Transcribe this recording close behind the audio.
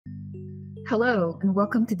Hello, and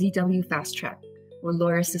welcome to DW FastTrack, where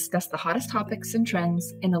lawyers discuss the hottest topics and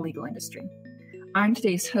trends in the legal industry. I'm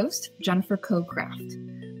today's host, Jennifer Craft.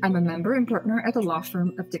 I'm a member and partner at the law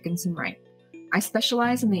firm of Dickinson Wright. I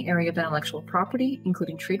specialize in the area of intellectual property,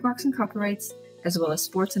 including trademarks and copyrights, as well as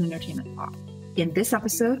sports and entertainment law. In this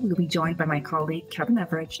episode, we'll be joined by my colleague, Kevin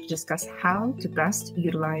Everage, to discuss how to best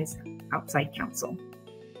utilize outside counsel.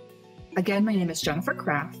 Again, my name is Jennifer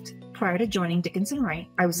Craft. Prior to joining Dickinson Wright,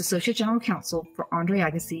 I was Associate General Counsel for Andre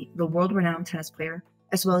Agassi, the world-renowned tennis player,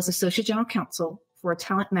 as well as Associate General Counsel for a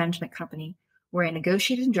talent management company where I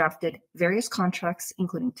negotiated and drafted various contracts,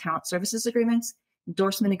 including talent services agreements,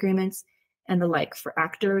 endorsement agreements, and the like for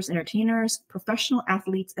actors, entertainers, professional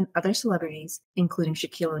athletes, and other celebrities, including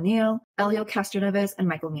Shaquille O'Neal, Elio Castroneves, and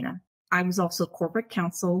Michael Mina. I was also corporate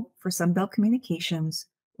counsel for Sunbelt Communications,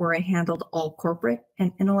 where I handled all corporate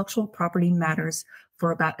and intellectual property matters for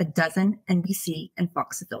about a dozen NBC and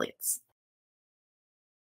Fox affiliates.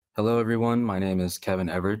 Hello, everyone. My name is Kevin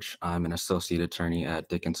Everage. I'm an associate attorney at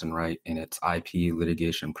Dickinson Wright in its IP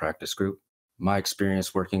litigation practice group. My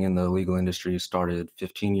experience working in the legal industry started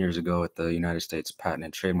 15 years ago at the United States Patent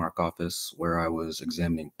and Trademark Office, where I was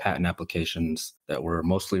examining patent applications that were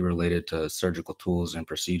mostly related to surgical tools and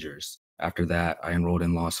procedures. After that, I enrolled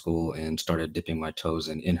in law school and started dipping my toes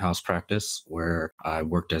in in-house practice, where I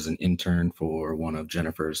worked as an intern for one of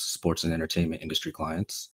Jennifer's sports and entertainment industry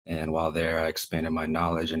clients. And while there, I expanded my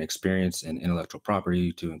knowledge and experience in intellectual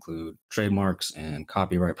property to include trademarks and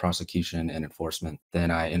copyright prosecution and enforcement.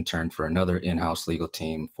 Then I interned for another in-house legal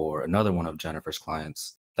team for another one of Jennifer's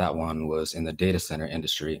clients. That one was in the data center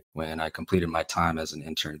industry. When I completed my time as an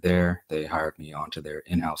intern there, they hired me onto their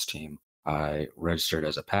in-house team. I registered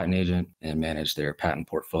as a patent agent and managed their patent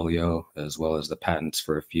portfolio, as well as the patents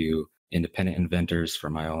for a few independent inventors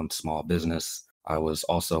for my own small business. I was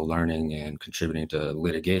also learning and contributing to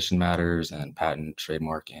litigation matters and patent,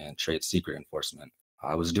 trademark, and trade secret enforcement.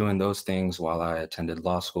 I was doing those things while I attended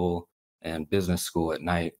law school and business school at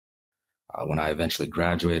night. When I eventually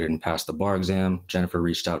graduated and passed the bar exam, Jennifer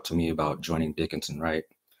reached out to me about joining Dickinson Wright.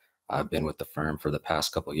 I've been with the firm for the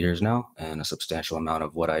past couple of years now, and a substantial amount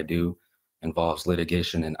of what I do involves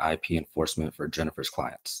litigation and IP enforcement for Jennifer's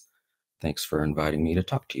clients. Thanks for inviting me to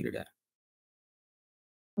talk to you today.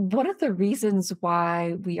 One of the reasons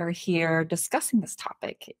why we are here discussing this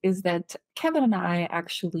topic is that Kevin and I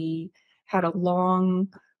actually had a long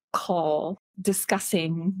call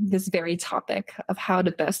discussing this very topic of how to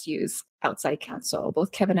best use outside counsel.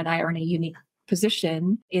 Both Kevin and I are in a unique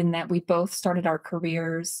position in that we both started our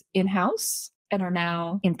careers in-house and are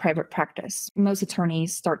now in private practice. Most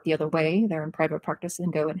attorneys start the other way. They're in private practice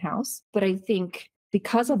and go in-house. But I think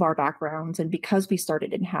because of our backgrounds and because we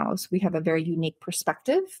started in-house, we have a very unique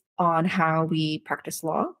perspective on how we practice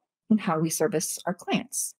law and how we service our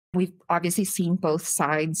clients. We've obviously seen both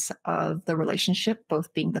sides of the relationship,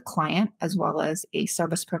 both being the client as well as a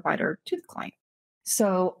service provider to the client.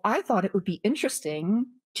 So I thought it would be interesting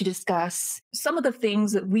to discuss some of the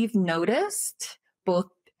things that we've noticed, both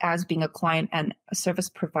as being a client and a service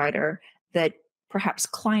provider, that perhaps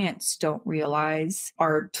clients don't realize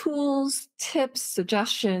are tools, tips,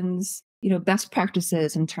 suggestions, best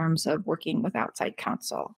practices in terms of working with outside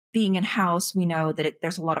counsel. Being in-house, we know that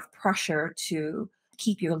there's a lot of pressure to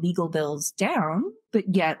keep your legal bills down,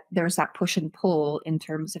 but yet there's that push and pull in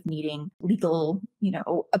terms of needing legal,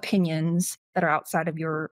 opinions that are outside of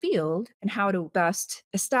your field and how to best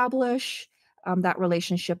establish that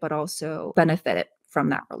relationship, but also benefit it from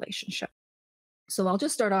that relationship. So I'll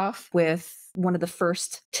just start off with one of the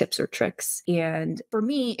first tips or tricks. And for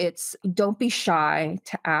me, it's don't be shy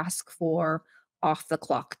to ask for off the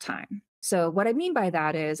clock time. So what I mean by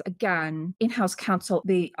that is, again, in-house counsel,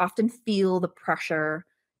 they often feel the pressure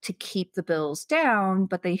to keep the bills down,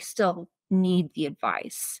 but they still need the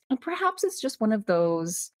advice. And perhaps it's just one of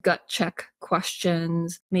those gut check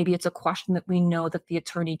questions. Maybe it's a question that we know that the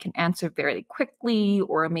attorney can answer very quickly,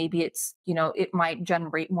 or maybe it's, it might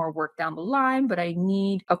generate more work down the line, but I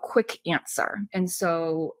need a quick answer. And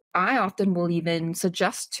so I often will even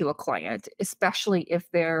suggest to a client, especially if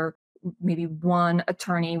they're maybe one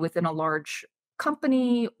attorney within a large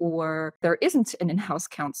company, or there isn't an in-house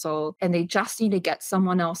counsel and they just need to get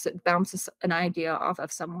someone else that bounces an idea off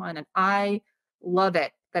of someone. And I love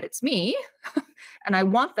it that it's me and I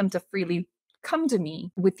want them to freely come to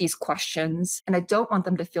me with these questions. And I don't want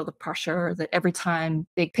them to feel the pressure that every time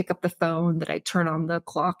they pick up the phone that I turn on the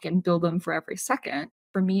clock and bill them for every second.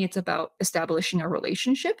 For me, it's about establishing a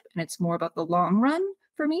relationship, and it's more about the long run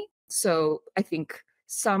for me. So I think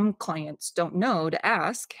some clients don't know to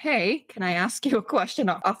ask, hey, can I ask you a question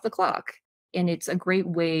off the clock? And it's a great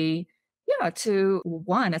way, Yeah, to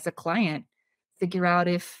one, as a client, figure out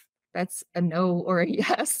if that's a no or a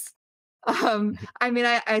yes. I mean,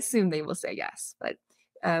 I assume they will say yes, but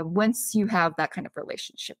once you have that kind of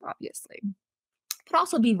relationship, obviously, but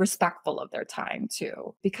also be respectful of their time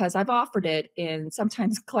too, because I've offered it, and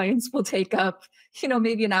sometimes clients will take up,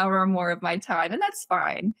 maybe an hour or more of my time, and that's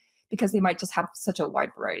fine because they might just have such a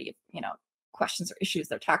wide variety of, questions or issues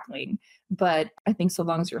they're tackling. But I think so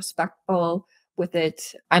long as you're respectful with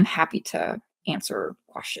it, I'm happy to answer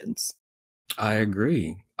questions. I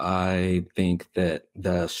agree. I think that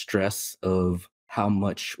the stress of how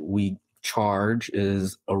much we charge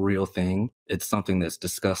is a real thing. It's something that's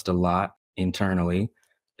discussed a lot internally.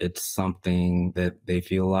 It's something that they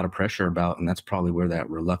feel a lot of pressure about. And that's probably where that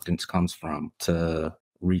reluctance comes from to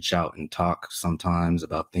reach out and talk sometimes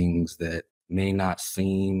about things that may not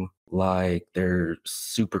seem like they're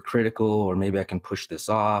super critical, or maybe I can push this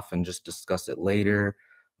off and just discuss it later.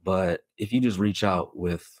 But if you just reach out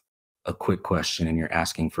with a quick question and you're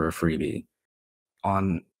asking for a freebie.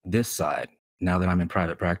 On this side, now that I'm in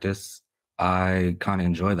private practice, I kind of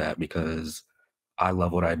enjoy that because I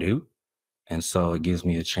love what I do. And so it gives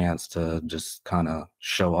me a chance to just kind of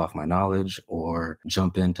show off my knowledge or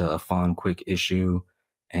jump into a fun, quick issue.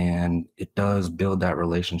 And it does build that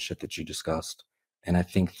relationship that you discussed. And I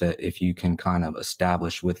think that if you can kind of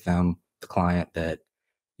establish with them, the client, that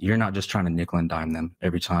you're not just trying to nickel and dime them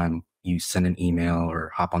every time you send an email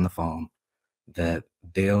or hop on the phone, that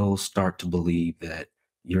they'll start to believe that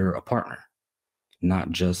you're a partner,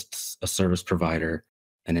 not just a service provider,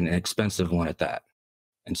 and an expensive one at that.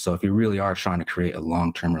 And so if you really are trying to create a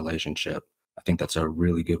long-term relationship, I think that's a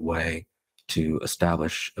really good way to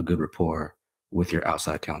establish a good rapport with your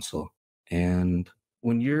outside counsel. And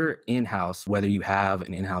when you're in-house, whether you have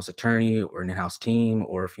an in-house attorney or an in-house team,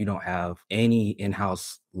 or if you don't have any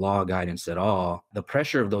in-house law guidance at all, the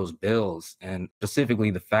pressure of those bills, and specifically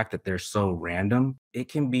the fact that they're so random, it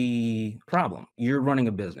can be a problem. You're running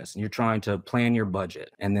a business and you're trying to plan your budget,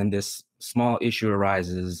 and then this small issue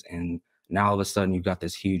arises, and now all of a sudden you've got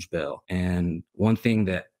this huge bill. And one thing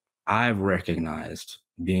that I've recognized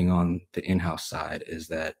being on the in-house side is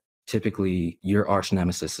that typically your arch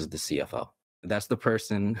nemesis is the CFO. That's the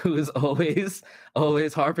person who is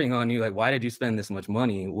always harping on you, like, why did you spend this much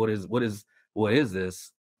money? What is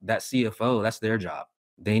this? That CFO, that's their job.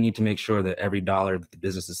 They need to make sure that every dollar that the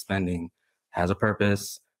business is spending has a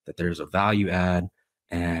purpose, that there's a value add,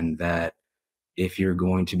 and that if you're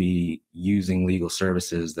going to be using legal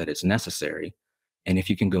services, that it's necessary. And if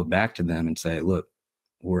you can go back to them and say, look,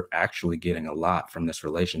 we're actually getting a lot from this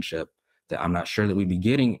relationship that I'm not sure that we'd be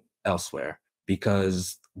getting elsewhere,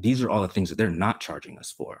 because these are all the things that they're not charging us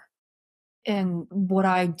for. And what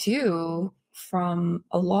I do from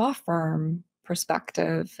a law firm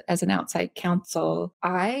perspective as an outside counsel,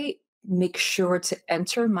 I make sure to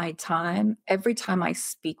enter my time every time I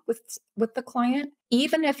speak with the client,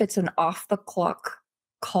 even if it's an off the clock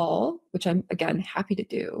call, which I'm again happy to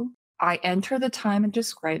do. I enter the time and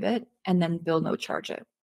describe it, and then bill no charge it,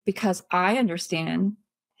 because I understand,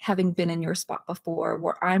 having been in your spot before,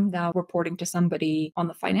 where I'm now reporting to somebody on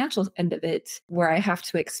the financial end of it, where I have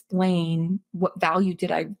to explain what value did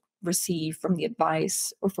I receive from the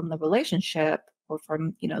advice or from the relationship or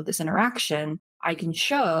from, this interaction. I can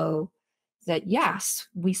show that yes,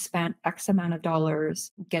 we spent X amount of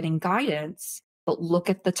dollars getting guidance, but look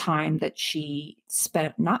at the time that she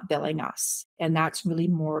spent not billing us. And that's really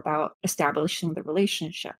more about establishing the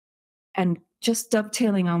relationship. And just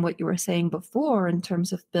dovetailing on what you were saying before in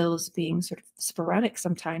terms of bills being sort of sporadic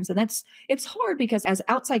sometimes. And it's hard because as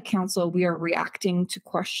outside counsel, we are reacting to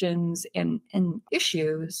questions and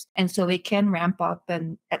issues. And so it can ramp up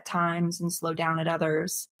and at times and slow down at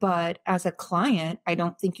others. But as a client, I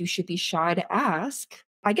don't think you should be shy to ask.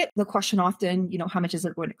 I get the question often, how much is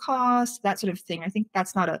it going to cost? That sort of thing. I think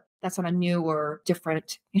that's not a new or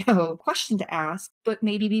different, question to ask, but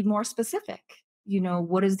maybe be more specific.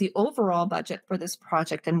 What is the overall budget for this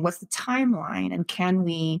project, and what's the timeline? And can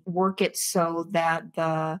we work it so that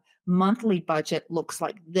the monthly budget looks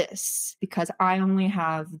like this? Because I only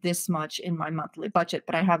have this much in my monthly budget,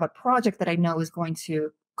 but I have a project that I know is going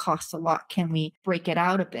to cost a lot. Can we break it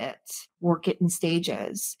out a bit, work it in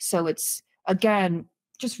stages? So it's, again,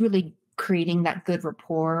 just really creating that good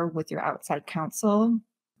rapport with your outside counsel,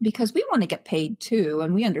 because we want to get paid too.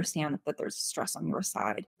 And we understand that there's stress on your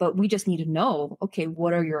side, but we just need to know, okay,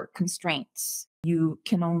 what are your constraints? You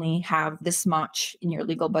can only have this much in your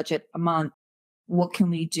legal budget a month. What can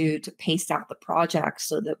we do to pace out the project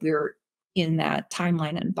so that we're in that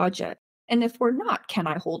timeline and budget? And if we're not, can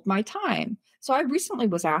I hold my time? So I recently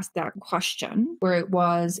was asked that question where it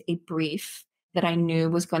was a brief that I knew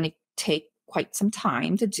was going to take quite some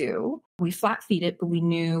time to do. We flat feed it, but we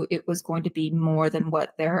knew it was going to be more than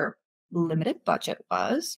what their limited budget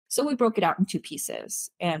was. So we broke it out in two pieces.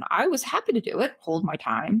 And I was happy to do it, hold my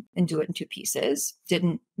time and do it in two pieces.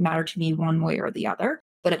 Didn't matter to me one way or the other,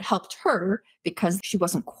 but it helped her because she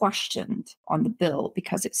wasn't questioned on the bill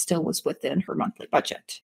because it still was within her monthly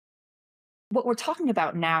budget. What we're talking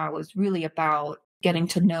about now is really about getting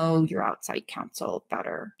to know your outside counsel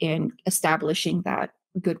better and establishing that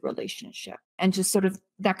good relationship. And just sort of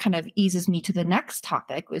that kind of eases me to the next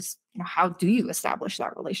topic was, how do you establish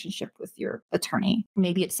that relationship with your attorney?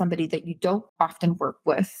 Maybe it's somebody that you don't often work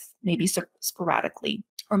with, maybe sporadically,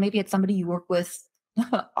 or maybe it's somebody you work with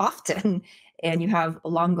often and you have a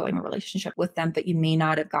long going relationship with them, but you may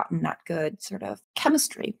not have gotten that good sort of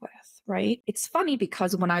chemistry with, right? It's funny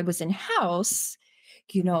because when I was in house,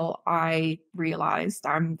 I realized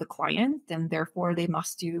I'm the client and therefore they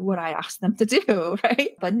must do what I ask them to do, right?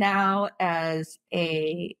 But now as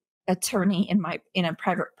a attorney in a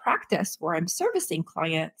private practice where I'm servicing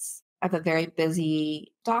clients, I have a very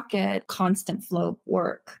busy docket, constant flow of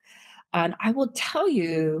work. And I will tell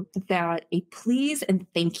you that a please and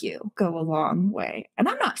thank you go a long way. And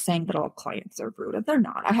I'm not saying that all clients are rude. They're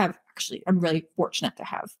not. I'm really fortunate to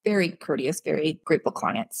have very courteous, very grateful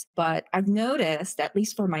clients. But I've noticed, at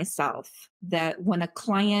least for myself, that when a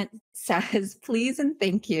client says please and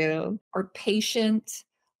thank you, are patient,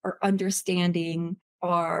 or understanding,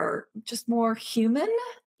 are just more human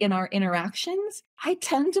in our interactions, I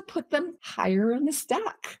tend to put them higher in the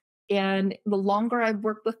stack. And the longer I've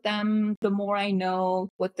worked with them, the more I know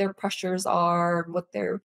what their pressures are, what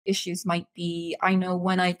their issues might be. I know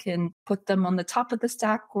when I can put them on the top of the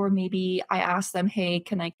stack, or maybe I ask them, hey,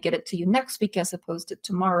 can I get it to you next week as opposed to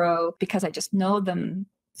tomorrow? Because I just know them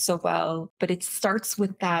so well. But it starts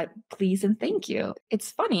with that please and thank you. It's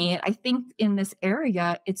funny. I think in this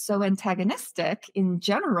area, it's so antagonistic in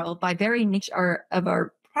general by very nature of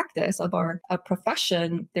our practice, of our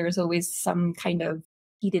profession. There's always some kind of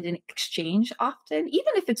heated in exchange often,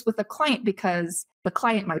 even if it's with a client, because the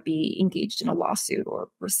client might be engaged in a lawsuit or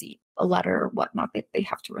receive a letter or whatnot that they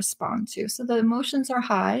have to respond to. So the emotions are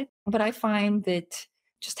high, but I find that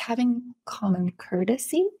just having common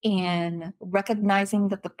courtesy and recognizing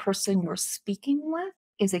that the person you're speaking with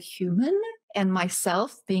is a human, and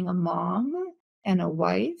myself being a mom and a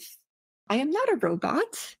wife, I am not a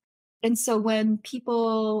robot. And so when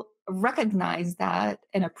people recognize that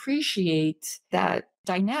and appreciate that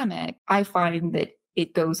dynamic, I find that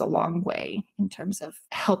it goes a long way in terms of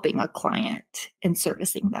helping a client and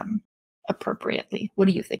servicing them appropriately. What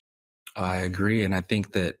do you think? I agree. And I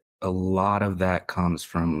think that a lot of that comes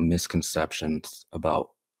from misconceptions about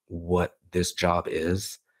what this job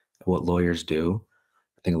is, what lawyers do.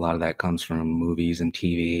 I think a lot of that comes from movies and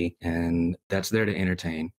TV, and that's there to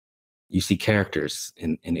entertain. You see characters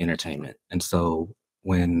in entertainment. And so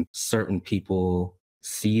when certain people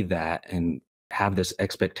see that and have this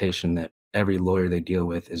expectation that every lawyer they deal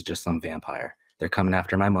with is just some vampire, they're coming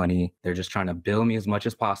after my money, they're just trying to bill me as much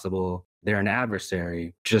as possible, they're an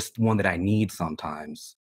adversary, just one that I need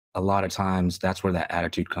sometimes. A lot of times that's where that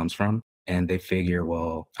attitude comes from. And they figure,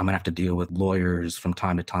 well, I'm gonna have to deal with lawyers from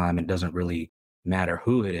time to time. It doesn't really matter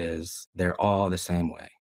who it is. They're all the same way.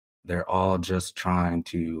 They're all just trying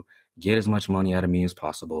to get as much money out of me as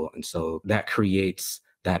possible. And so that creates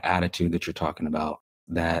that attitude that you're talking about,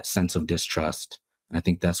 that sense of distrust. And I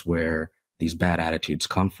think that's where these bad attitudes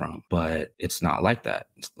come from. But it's not like that.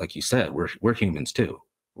 Like you said, we're humans too.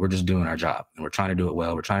 We're just doing our job and we're trying to do it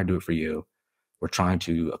well. We're trying to do it for you. We're trying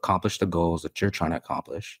to accomplish the goals that you're trying to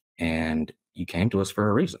accomplish. And you came to us for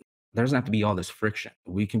a reason. There doesn't have to be all this friction.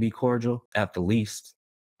 We can be cordial at the least.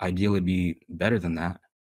 Ideally, be better than that.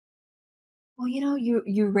 Well,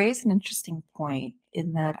 you raise an interesting point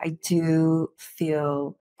in that I do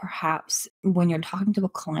feel perhaps when you're talking to a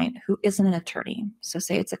client who isn't an attorney, so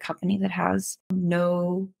say it's a company that has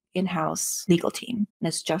no in-house legal team and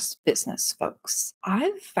it's just business folks.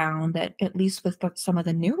 I've found that at least with some of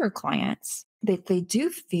the newer clients, that they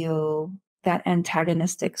do feel that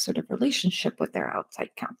antagonistic sort of relationship with their outside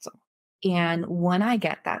counsel. And when I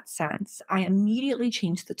get that sense, I immediately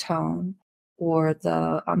change the tone or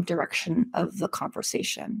the direction of the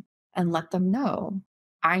conversation and let them know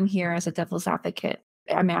I'm here as a devil's advocate.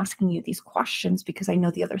 I'm asking you these questions because I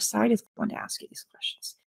know the other side is going to ask you these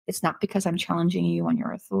questions. It's not because I'm challenging you on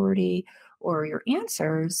your authority or your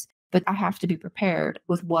answers, but I have to be prepared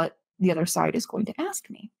with what the other side is going to ask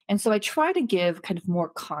me. And so I try to give kind of more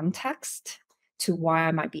context to why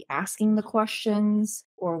I might be asking the questions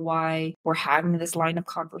or why we're having this line of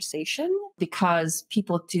conversation, because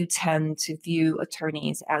people do tend to view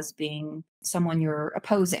attorneys as being someone you're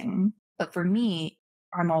opposing. But for me,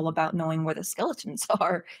 I'm all about knowing where the skeletons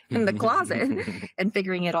are in the closet and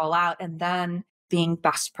figuring it all out and then being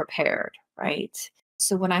best prepared, right?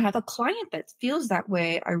 So when I have a client that feels that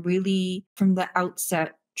way, I really, from the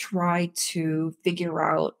outset, try to figure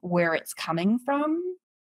out where it's coming from.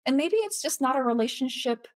 And maybe it's just not a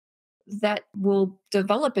relationship that will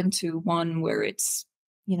develop into one where it's,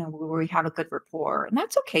 where we have a good rapport. And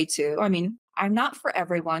that's okay too. I mean, I'm not for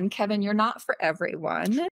everyone. Kevin, you're not for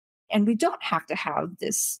everyone. And we don't have to have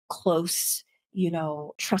this close,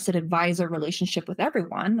 trusted advisor relationship with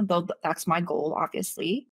everyone, though that's my goal,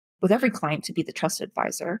 obviously, with every client to be the trusted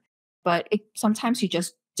advisor. But sometimes you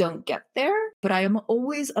just don't get there. But I am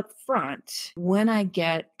always upfront when I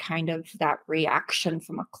get kind of that reaction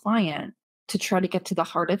from a client to try to get to the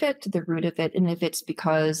heart of it, to the root of it. And if it's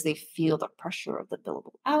because they feel the pressure of the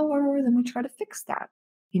billable hour, then we try to fix that,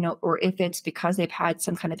 or if it's because they've had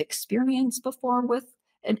some kind of experience before with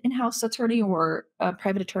an in-house attorney or a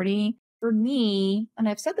private attorney. For me, and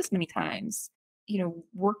I've said this many times,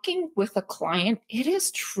 working with a client, it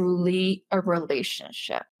is truly a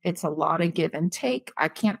relationship. It's a lot of give and take. I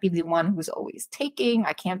can't be the one who's always taking.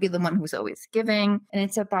 I can't be the one who's always giving. And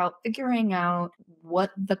it's about figuring out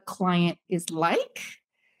what the client is like,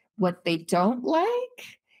 what they don't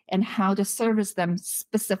like, and how to service them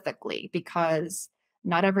specifically, because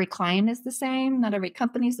not every client is the same. Not every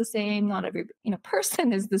company is the same. Not every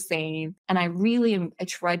person is the same. And I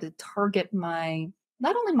try to target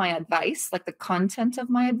not only my advice, like the content of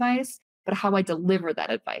my advice, but how I deliver that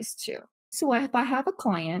advice too. So if I have a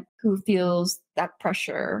client who feels that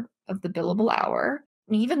pressure of the billable hour,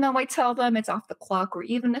 and even though I tell them it's off the clock, or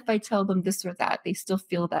even if I tell them this or that, they still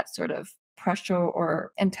feel that sort of pressure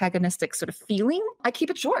or antagonistic sort of feeling, I keep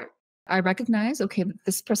it short. I recognize, okay,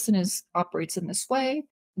 this person operates in this way.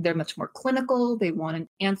 They're much more clinical. They want an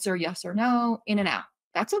answer, yes or no, in and out.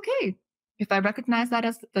 That's okay. If I recognize that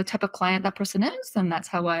as the type of client that person is, then that's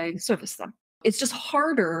how I service them. It's just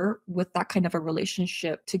harder with that kind of a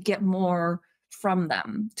relationship to get more from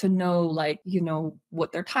them, to know,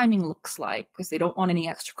 what their timing looks like, because they don't want any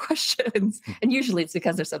extra questions. And usually it's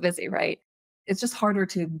because they're so busy, right? It's just harder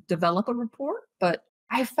to develop a rapport. But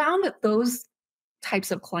I found that those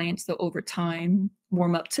types of clients, though, over time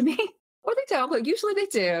warm up to me, or they don't, but usually they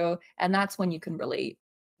do. And that's when you can really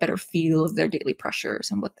better feel their daily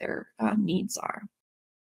pressures and what their needs are.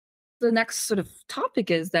 The next sort of topic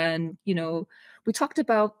is then, we talked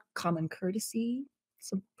about common courtesy,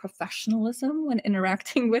 some professionalism when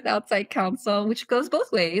interacting with outside counsel, which goes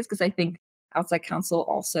both ways, because I think outside counsel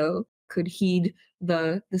also could heed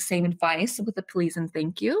the same advice with a please and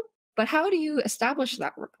thank you. But how do you establish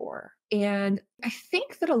that rapport? And I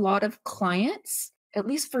think that a lot of clients, at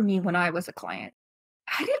least for me when I was a client,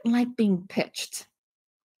 I didn't like being pitched,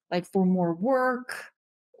 like for more work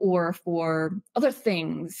or for other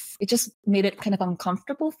things. It just made it kind of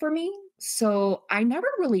uncomfortable for me. So I never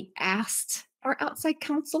really asked our outside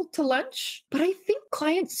counsel to lunch, but I think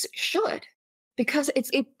clients should, because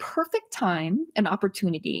it's a perfect time and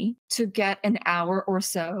opportunity to get an hour or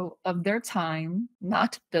so of their time,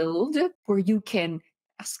 not billed, where you can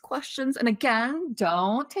ask questions. And again,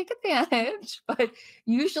 don't take advantage, but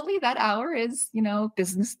usually that hour is,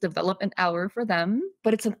 business development hour for them,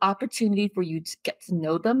 but it's an opportunity for you to get to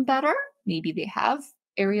know them better. Maybe they have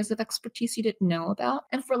areas of expertise you didn't know about,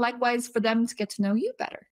 and likewise for them to get to know you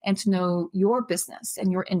better and to know your business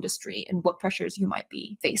and your industry and what pressures you might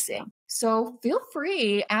be facing. So feel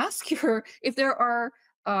free, if there are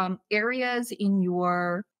areas in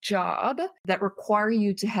your job that require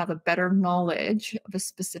you to have a better knowledge of a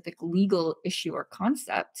specific legal issue or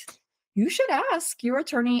concept, you should ask your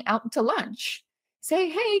attorney out to lunch. Say,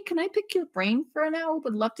 hey, can I pick your brain for an hour?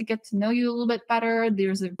 Would love to get to know you a little bit better.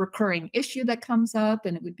 There's a recurring issue that comes up,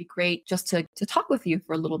 and it would be great just to talk with you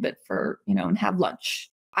for a little bit and have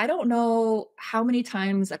lunch. I don't know how many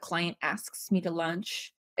times a client asks me to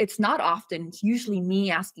lunch. It's not often. It's usually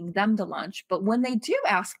me asking them to lunch. But when they do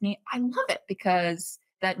ask me, I love it, because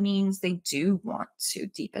that means they do want to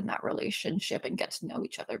deepen that relationship and get to know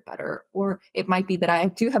each other better. Or it might be that I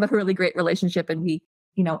do have a really great relationship and we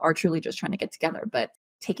are truly just trying to get together. But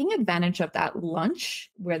taking advantage of that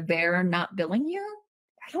lunch where they're not billing you,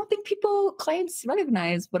 I don't think clients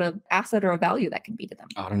recognize what an asset or a value that can be to them.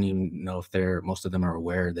 I don't even know if most of them are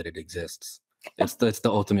aware that it exists. It's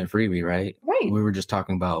the ultimate freebie, right? Right. We were just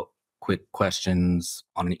talking about quick questions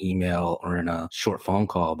on an email or in a short phone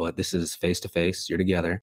call, but this is face-to-face. You're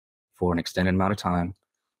together for an extended amount of time,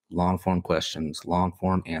 long-form questions,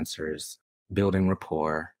 long-form answers, building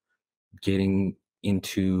rapport, getting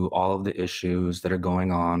into all of the issues that are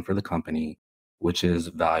going on for the company, which is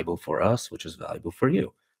valuable for us, which is valuable for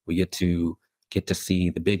you. We get to see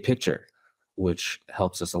the big picture, which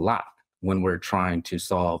helps us a lot when we're trying to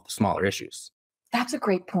solve smaller issues. That's a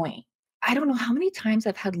great point. I don't know how many times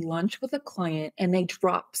I've had lunch with a client and they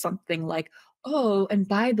drop something like, oh, and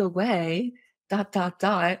by the way, dot, dot,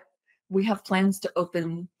 dot, we have plans to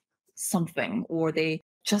open something. Or they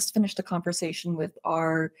just finished a conversation with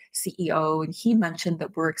our CEO and he mentioned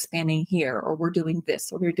that we're expanding here, or we're doing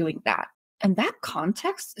this, or we're doing that. And that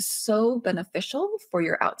context is so beneficial for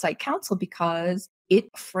your outside counsel because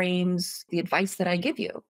it frames the advice that I give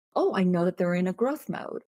you. Oh, I know that they're in a growth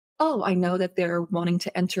mode. Oh, I know that they're wanting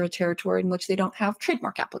to enter a territory in which they don't have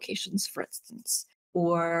trademark applications, for instance.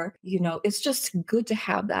 Or, it's just good to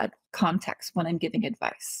have that context when I'm giving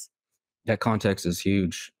advice. That context is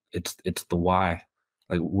huge. It's the why.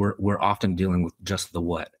 Like we're often dealing with just the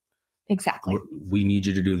what. Exactly. We need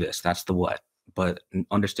you to do this. That's the what. But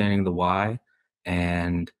understanding the why,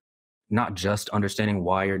 and not just understanding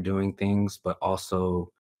why you're doing things, but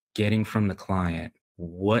also getting from the client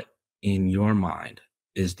what in your mind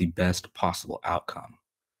is the best possible outcome.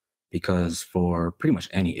 Because for pretty much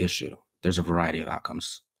any issue, there's a variety of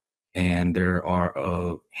outcomes. And there are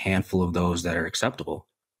a handful of those that are acceptable.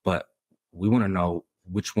 But we want to know,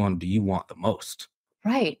 which one do you want the most?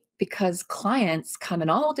 Right. Because clients come in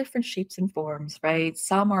all different shapes and forms, right?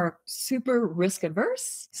 Some are super risk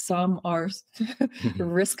averse, some are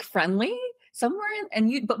risk friendly, somewhere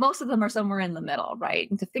but most of them are somewhere in the middle, right?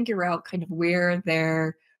 And to figure out kind of where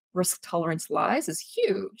their risk tolerance lies is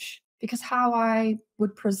huge because how I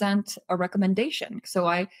would present a recommendation. So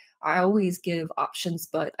I always give options,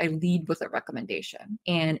 but I lead with a recommendation.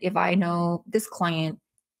 And if I know this client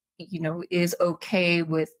is okay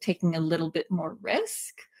with taking a little bit more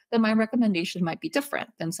risk, then my recommendation might be different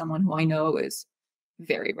than someone who I know is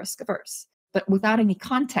very risk averse. But without any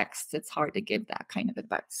context, it's hard to give that kind of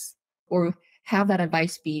advice or have that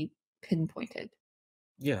advice be pinpointed.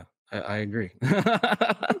 Yeah, I agree.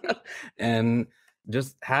 And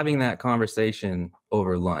just having that conversation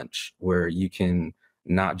over lunch where you can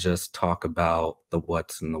not just talk about the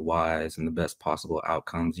what's and the whys and the best possible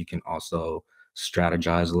outcomes, you can also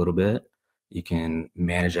strategize a little bit. You can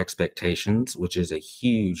manage expectations, which is a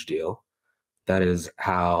huge deal. That is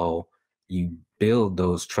how you build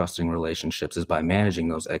those trusting relationships, is by managing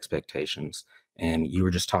those expectations. And you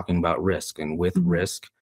were just talking about risk, and with Mhm. risk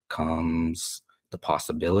comes the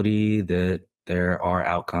possibility that there are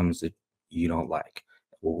outcomes that you don't like.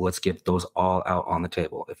 Well, let's get those all out on the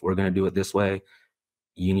table. If we're going to do it this way,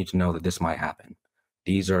 you need to know that this might happen.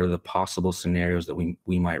 These are the possible scenarios that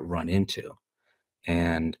we might run into.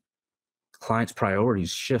 And clients' priorities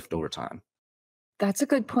shift over time. That's a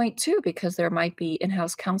good point too, because there might be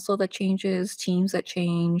in-house counsel that changes, teams that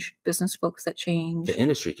change, business folks that The change,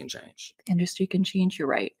 industry can change. industry can change. You're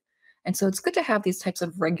right. And so it's good to have these types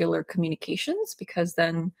of regular communications because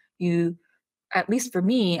then at least for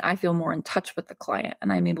me, I feel more in touch with the client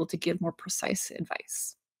and I'm able to give more precise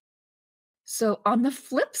advice. So on the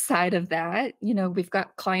flip side of that, we've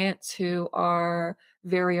got clients who are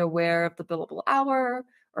very aware of the billable hour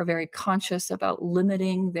or very conscious about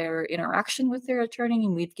limiting their interaction with their attorney.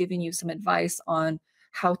 And we've given you some advice on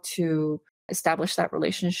how to establish that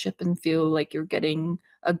relationship and feel like you're getting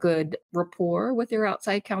a good rapport with your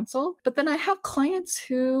outside counsel. But then I have clients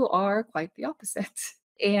who are quite the opposite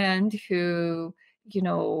and who,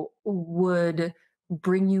 would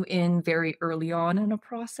bring you in very early on in a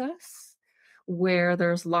process where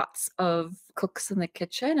there's lots of cooks in the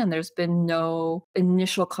kitchen and there's been no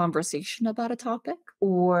initial conversation about a topic,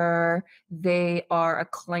 or they are a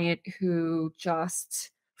client who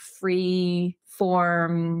just free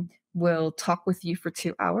form will talk with you for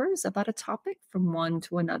 2 hours about a topic from one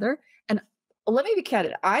to another. And let me be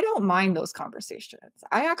candid, I don't mind those conversations.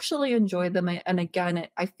 I actually enjoy them. And again,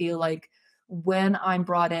 I feel like when I'm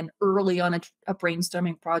brought in early on a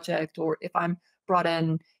brainstorming project, or if I'm brought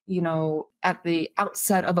in at the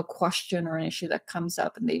outset of a question or an issue that comes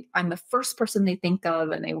up and I'm the first person they think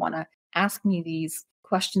of and they want to ask me these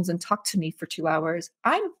questions and talk to me for 2 hours,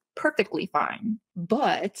 I'm perfectly fine.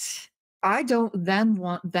 But I don't then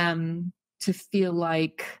want them to feel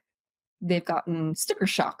like they've gotten sticker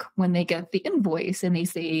shock when they get the invoice and they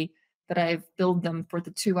say that I've billed them for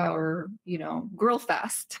the 2 hour, grill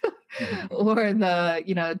fest or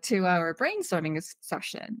the, 2 hour brainstorming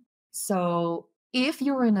session. So if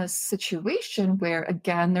you're in a situation where,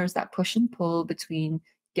 again, there's that push and pull between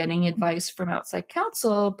getting advice from outside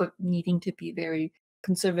counsel, but needing to be very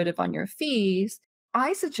conservative on your fees,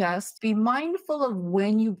 I suggest be mindful of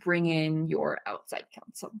when you bring in your outside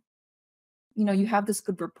counsel. You have this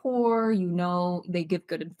good rapport, they give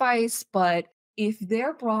good advice, but if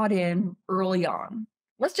they're brought in early on,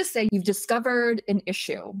 let's just say you've discovered an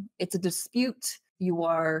issue, it's a dispute, you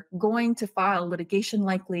are going to file litigation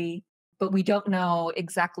likely, but we don't know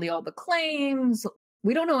exactly all the claims,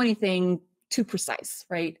 we don't know anything too precise,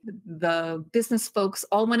 right? The business folks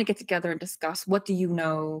all want to get together and discuss what do you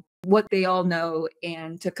know, what they all know,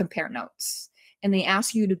 and to compare notes, and they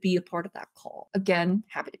ask you to be a part of that call. Again,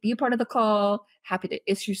 happy to be a part of the call, happy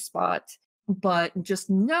to issue spot, but just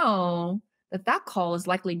know that that call is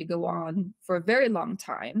likely to go on for a very long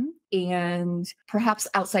time. And perhaps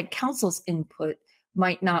outside counsel's input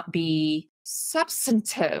might not be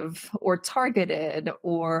substantive or targeted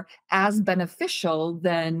or as beneficial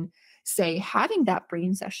than, say, having that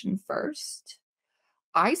brain session first,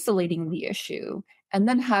 isolating the issue, and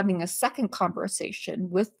then having a second conversation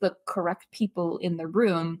with the correct people in the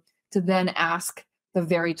room to then ask the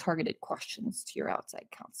very targeted questions to your outside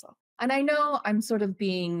counsel. And I know I'm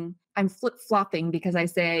flip flopping because I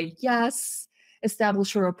say, yes,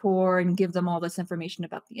 establish a rapport and give them all this information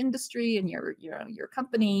about the industry and your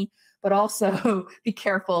company, but also be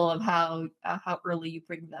careful of how early you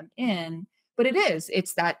bring them in. But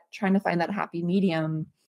it's that trying to find that happy medium.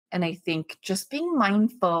 And I think just being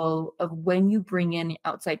mindful of when you bring in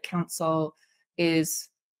outside counsel is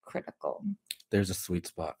critical. There's a sweet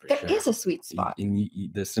spot for There sure. is a sweet spot.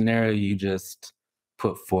 The scenario you just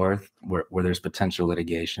put forth where there's potential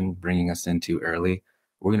litigation bringing us into early,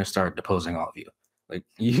 we're going to start deposing all of you. Like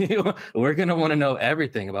we're going to want to know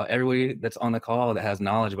everything about everybody that's on the call that has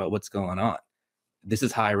knowledge about what's going on. This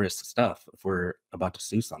is high risk stuff if we're about to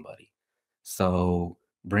sue somebody. So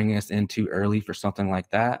bringing us in too early for something like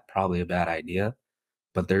that, probably a bad idea,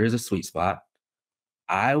 but there is a sweet spot.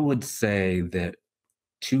 I would say that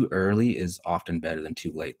too early is often better than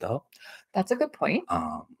too late, though. That's a good point.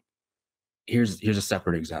 Here's a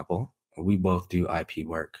separate example. We both do IP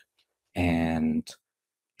work, and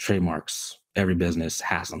trademarks, every business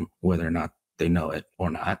has them, whether or not they know it or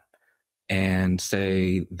not. And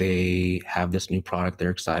say they have this new product they're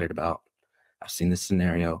excited about. I've seen this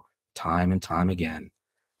scenario time and time again,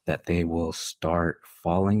 that they will start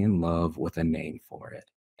falling in love with a name for it.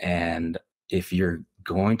 And if you're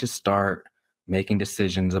going to start making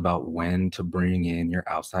decisions about when to bring in your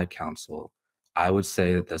outside counsel, I would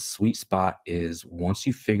say that the sweet spot is once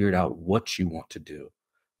you figured out what you want to do,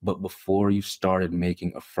 but before you started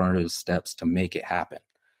making affirmative steps to make it happen.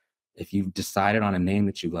 If you've decided on a name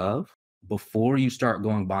that you love, before you start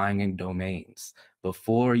buying in domains,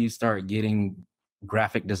 before you start getting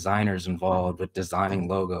graphic designers involved with designing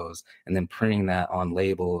logos and then printing that on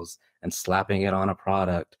labels and slapping it on a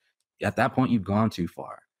product, at that point, you've gone too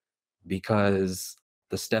far, because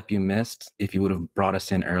the step you missed, if you would have brought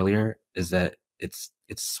us in earlier, is that it's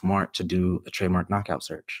smart to do a trademark knockout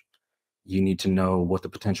search. You need to know what the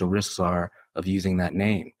potential risks are of using that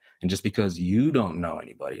name. And just because you don't know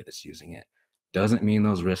anybody that's using it doesn't mean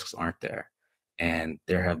those risks aren't there. And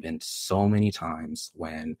there have been so many times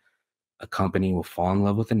when a company will fall in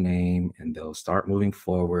love with a name and they'll start moving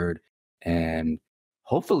forward. And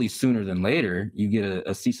hopefully sooner than later, you get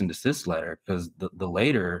a cease and desist letter, because the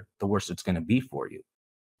later, the worse it's going to be for you.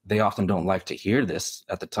 They often don't like to hear this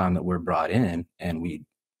at the time that we're brought in. And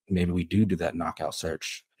maybe we do that knockout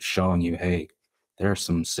search, showing you, hey, there are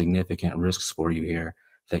some significant risks for you here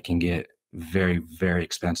that can get very, very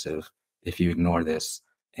expensive if you ignore this.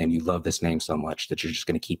 And you love this name so much that you're just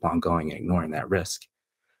going to keep on going and ignoring that risk,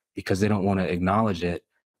 because they don't want to acknowledge it.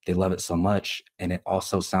 They love it so much. And it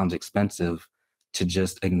also sounds expensive to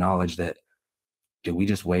just acknowledge that, did we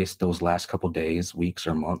just waste those last couple days, weeks,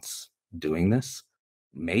 or months doing this?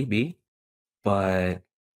 Maybe, but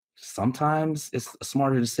sometimes it's a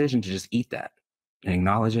smarter decision to just eat that and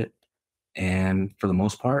acknowledge it. And for the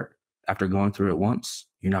most part, after going through it once,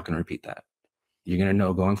 you're not going to repeat that. You're going to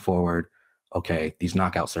know going forward, okay, these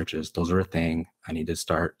knockout searches, those are a thing. I need to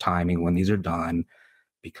start timing when these are done,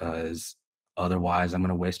 because otherwise I'm going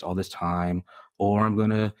to waste all this time, or I'm going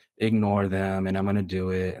to ignore them and I'm going to do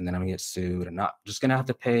it, and then I'm going to get sued and not just going to have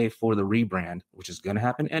to pay for the rebrand, which is going to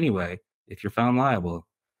happen anyway. If you're found liable,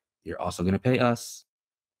 you're also going to pay us.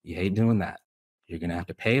 You hate doing that. You're going to have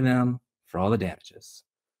to pay them for all the damages.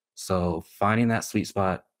 So finding that sweet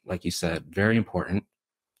spot, like you said, very important,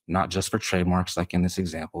 not just for trademarks like in this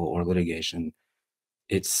example or litigation.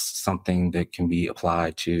 It's something that can be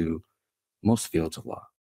applied to most fields of law.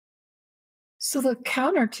 So the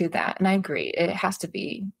counter to that, and I agree, it has to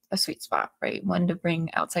be a sweet spot, right? When to bring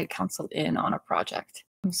outside counsel in on a project.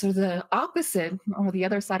 So the opposite, or the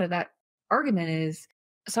other side of that argument is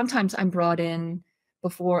sometimes I'm brought in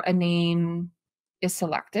before a name is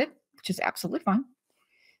selected, which is absolutely fine,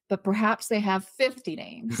 but perhaps they have 50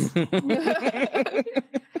 names.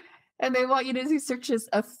 And they want you to do searches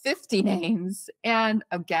of 50 names. And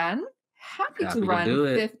again, happy to Happy to run do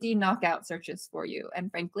it. 50 knockout searches for you. And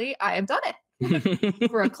frankly, I have done it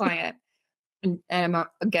for a client. And I'm,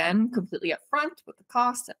 again, completely upfront with the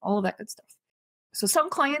cost and all of that good stuff. So some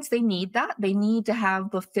clients, they need that. They need to have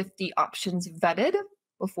the 50 options vetted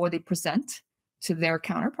before they present to their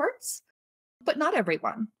counterparts, but not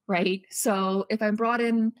everyone, right? So if I'm brought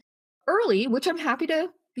in early, which I'm happy to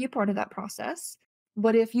be a part of that process,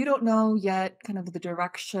 but if you don't know yet kind of the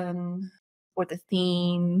direction or the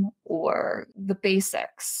theme or the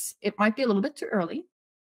basics, it might be a little bit too early.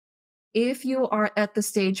 If you are at the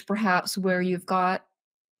stage perhaps where you've got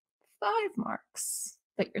 5 marks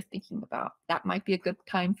that you're thinking about, that might be a good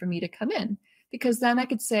time for me to come in, because then I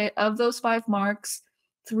could say of those 5 marks,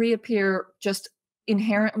 3 appear just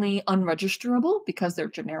inherently unregisterable because they're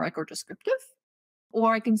generic or descriptive.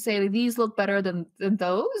 Or I can say these look better than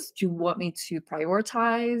those. Do you want me to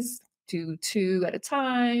prioritize? Do 2 at a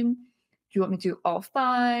time? Do you want me to do all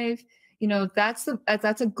 5? That's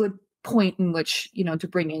a good point in which, to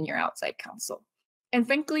bring in your outside counsel. And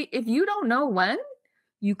frankly, if you don't know when,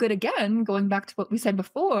 you could, again, going back to what we said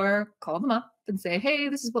before, call them up and say, hey,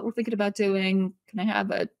 this is what we're thinking about doing. Can I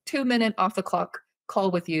have a 2-minute off the clock call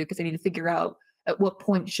with you? Because I need to figure out at what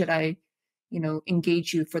point should I,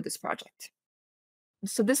 engage you for this project.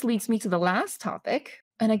 So this leads me to the last topic.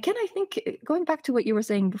 And again, I think going back to what you were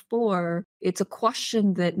saying before, it's a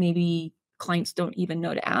question that maybe clients don't even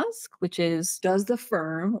know to ask, which is, does the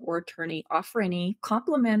firm or attorney offer any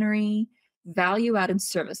complimentary value-added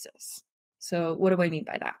services? So what do I mean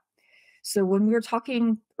by that? So when we were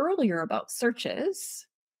talking earlier about searches,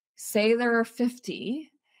 say there are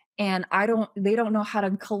 50 and they don't know how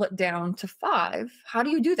to cull it down to 5. How do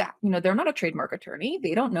you do that? They're not a trademark attorney.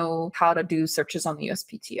 They don't know how to do searches on the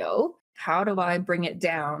USPTO. How do I bring it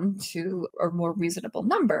down to a more reasonable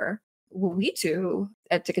number? What we do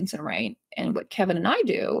at Dickinson Wright and what Kevin and I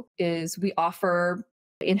do is we offer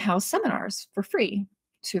in-house seminars for free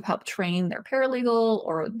to help train their paralegal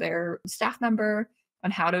or their staff member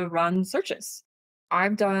on how to run searches.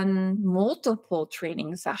 I've done multiple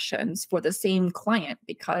training sessions for the same client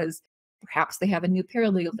because perhaps they have a new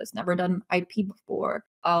paralegal that's never done IP before.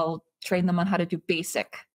 I'll train them on how to do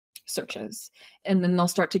basic searches, and then they'll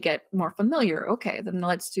start to get more familiar. Okay, then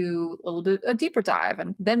let's do a little bit a deeper dive.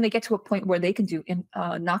 And then they get to a point where they can do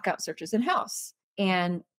knockout searches in-house.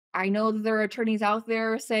 And I know that there are attorneys out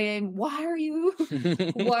there saying, why are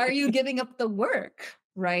you giving up the work?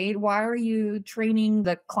 Right? Why are you training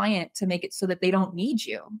the client to make it so that they don't need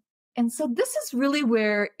you? And so this is really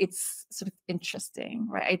where it's sort of interesting,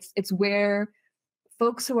 right? It's where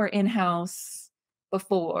folks who are in-house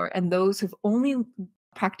before and those who've only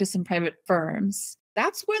practiced in private firms,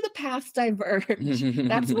 that's where the paths diverge.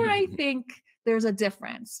 That's where I think there's a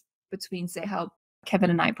difference between, say, how Kevin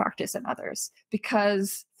and I practice and others.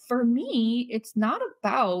 Because for me, it's not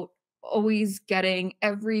about always getting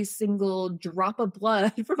every single drop of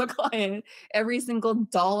blood from a client, every single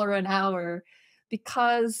dollar an hour,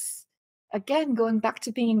 because again, going back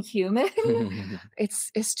to being human,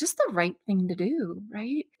 it's just the right thing to do,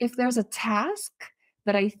 right? If there's a task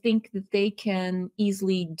that I think that they can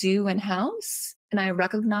easily do in-house, and I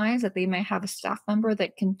recognize that they may have a staff member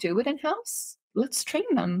that can do it in-house, let's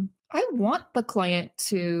train them. I want the client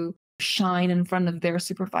to shine in front of their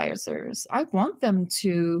supervisors. I want them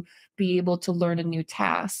to be able to learn a new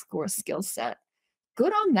task or a skill set.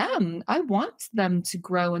 Good on them. I want them to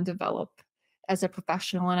grow and develop as a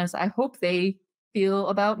professional, and as I hope they feel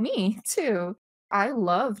about me too. I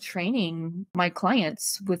love training my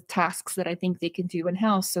clients with tasks that I think they can do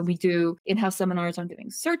in-house. So we do in-house seminars on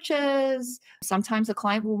doing searches. Sometimes a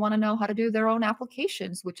client will want to know how to do their own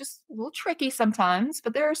applications, which is a little tricky sometimes,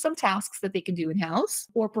 but there are some tasks that they can do in-house.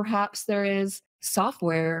 Or perhaps there is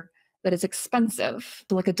software that is expensive,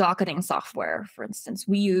 like a docketing software, for instance.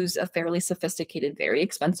 We use a fairly sophisticated, very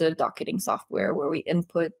expensive docketing software where we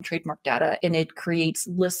input trademark data and it creates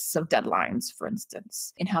lists of deadlines, for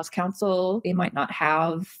instance. In-house counsel, they might not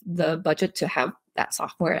have the budget to have that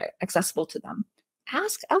software accessible to them.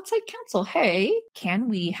 Ask outside counsel, hey, can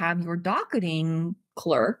we have your docketing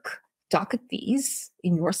clerk docket these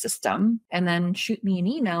in your system and then shoot me an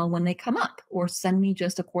email when they come up, or send me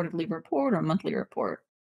just a quarterly report or a monthly report?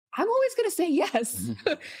 I'm always going to say yes,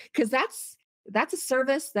 because that's a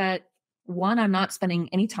service that, one, I'm not spending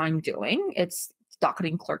any time doing. It's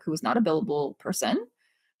docketing clerk who is not a billable person.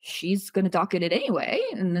 she's going to docket it anyway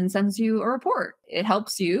and then sends you a report. It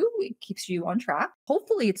helps you, it keeps you on track.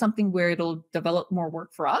 Hopefully, it's something where it'll develop more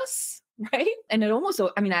work for us, right? And it almost,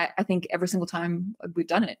 I mean, I think every single time we've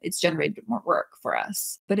done it, it's generated more work for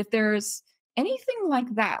us. But if there's anything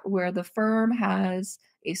like that where the firm has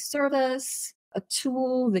a service, a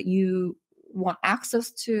tool that you want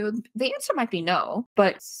access to, the answer might be no,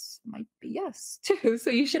 but might be yes too.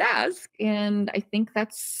 So you should ask. And I think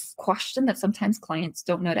that's a question that sometimes clients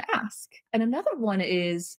don't know to ask. And another one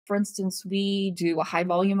is, for instance, we do a high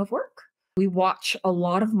volume of work. We watch a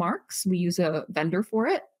lot of marks. We use a vendor for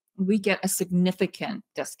it. We get a significant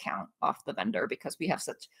discount off the vendor because we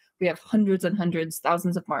have hundreds and hundreds,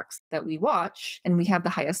 thousands of marks that we watch, and we have the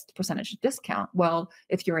highest percentage discount. Well,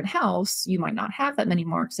 if you're in-house, you might not have that many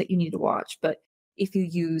marks that you need to watch, but if you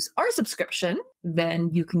use our subscription,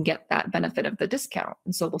 then you can get that benefit of the discount.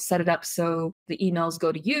 And so we'll set it up so the emails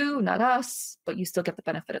go to you, not us, but you still get the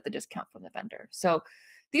benefit of the discount from the vendor. So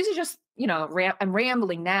these are just, I'm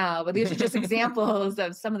rambling now, but these are just examples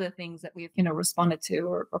of some of the things that we've, responded to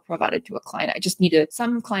or provided to a client. I just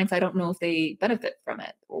some clients, I don't know if they benefit from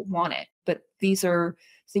it or want it, but these are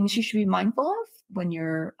things you should be mindful of when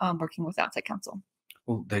you're working with outside counsel.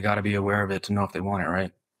 Well, they got to be aware of it to know if they want it,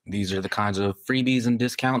 right? These are the kinds of freebies and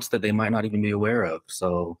discounts that they might not even be aware of.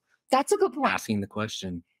 So that's a good point. Asking the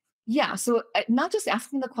question. Yeah. So not just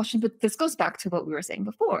asking the question, but this goes back to what we were saying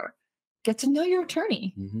before. Get to know your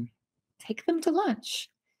attorney. Mm-hmm. Take them to lunch.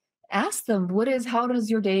 Ask them, how does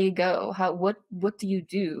your day go? What do you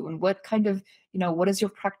do? And what kind of, what does your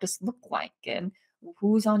practice look like? And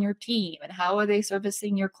who's on your team? And how are they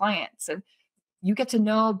servicing your clients? And you get to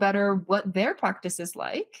know better what their practice is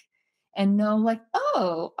like and know like,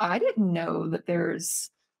 oh, I didn't know that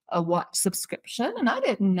there's a watch subscription and I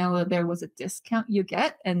didn't know that there was a discount you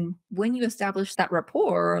get. And when you establish that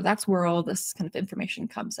rapport, that's where all this kind of information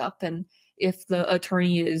comes up. And if the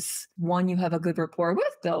attorney is one you have a good rapport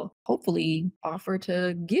with, they'll hopefully offer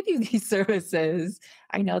to give you these services.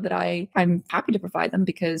 I know that I'm happy to provide them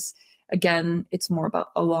because, again, it's more about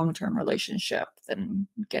a long-term relationship than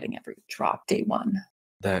getting every drop day one.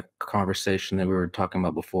 That conversation that we were talking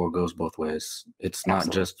about before goes both ways. It's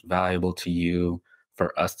not just valuable to you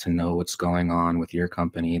for us to know what's going on with your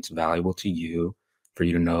company. It's valuable to you for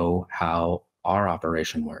you to know how our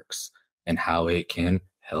operation works and how it can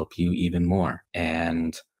help you even more.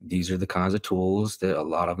 And these are the kinds of tools that a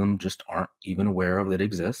lot of them just aren't even aware of that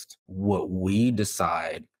exist. What we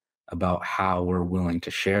decide about how we're willing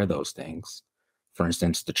to share those things, for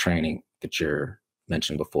instance, the training that you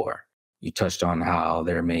mentioned before, you touched on how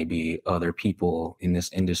there may be other people in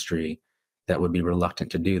this industry that would be reluctant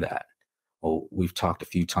to do that. Well, we've talked a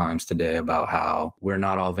few times today about how we're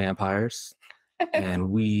not all vampires. And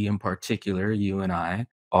we in particular, you and I,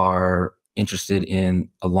 are interested in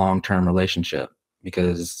a long-term relationship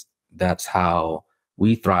because that's how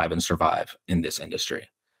we thrive and survive in this industry.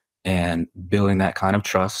 And building that kind of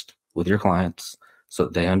trust with your clients so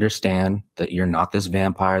that they understand that you're not this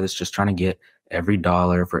vampire that's just trying to get every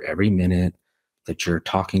dollar for every minute that you're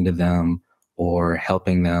talking to them or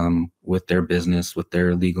helping them with their business, with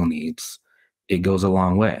their legal needs. It goes a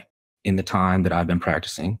long way. In the time that I've been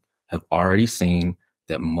practicing, I've already seen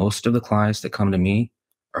that most of the clients that come to me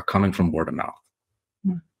are coming from word of mouth.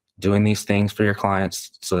 Doing these things for your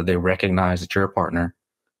clients so that they recognize that you're a partner,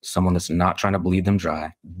 someone that's not trying to bleed them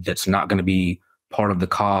dry, that's not going to be part of the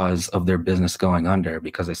cause of their business going under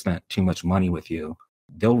because they spent too much money with you.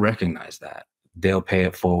 They'll recognize that. They'll pay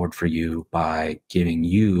it forward for you by giving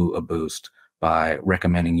you a boost, by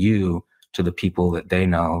recommending you to the people that they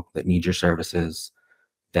know that need your services,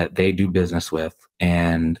 that they do business with.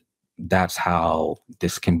 And that's how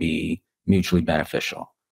this can be mutually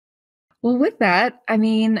beneficial. Well, with that,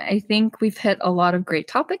 I think we've hit a lot of great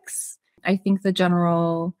topics. I think the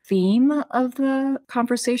general theme of the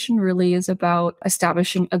conversation really is about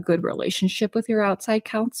establishing a good relationship with your outside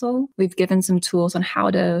counsel. We've given some tools on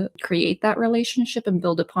how to create that relationship and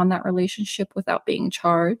build upon that relationship without being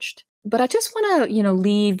charged. But I just want to,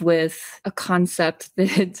 leave with a concept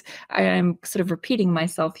that I am sort of repeating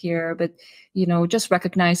myself here, but, just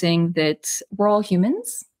recognizing that we're all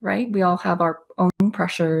humans, right? We all have our own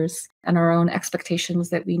pressures and our own expectations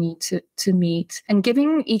that we need to meet, and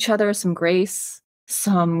giving each other some grace,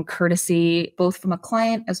 some courtesy, both from a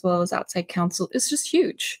client as well as outside counsel is just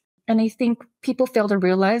huge. And I think people fail to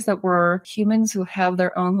realize that we're humans who have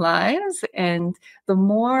their own lives. And the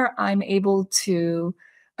more I'm able to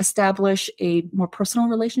establish a more personal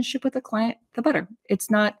relationship with the client, the better.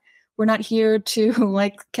 We're not here to,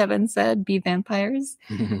 like Kevin said, be vampires.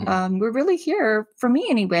 We're really here, for me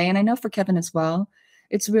anyway, and I know for Kevin as well,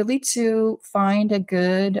 It's really to find a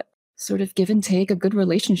good sort of give and take, a good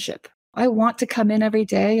relationship. I want to come in every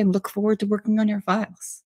day and look forward to working on your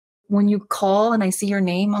files. When you call and I see your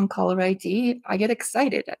name on caller ID, I get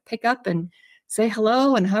excited. I pick up and say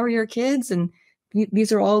hello and how are your kids? And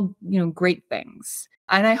these are all, great things.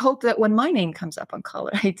 And I hope that when my name comes up on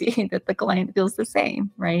caller ID, that the client feels the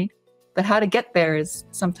same, right? But how to get there is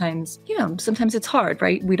sometimes it's hard,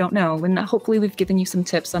 right? We don't know. And hopefully we've given you some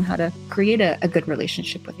tips on how to create a good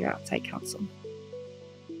relationship with your outside counsel.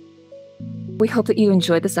 We hope that you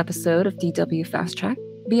enjoyed this episode of DW FastTrack.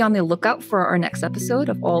 Be on the lookout for our next episode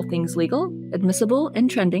of All Things Legal, Admissible,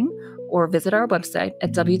 and Trending, or visit our website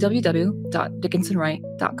at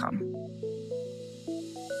www.dickinsonwright.com.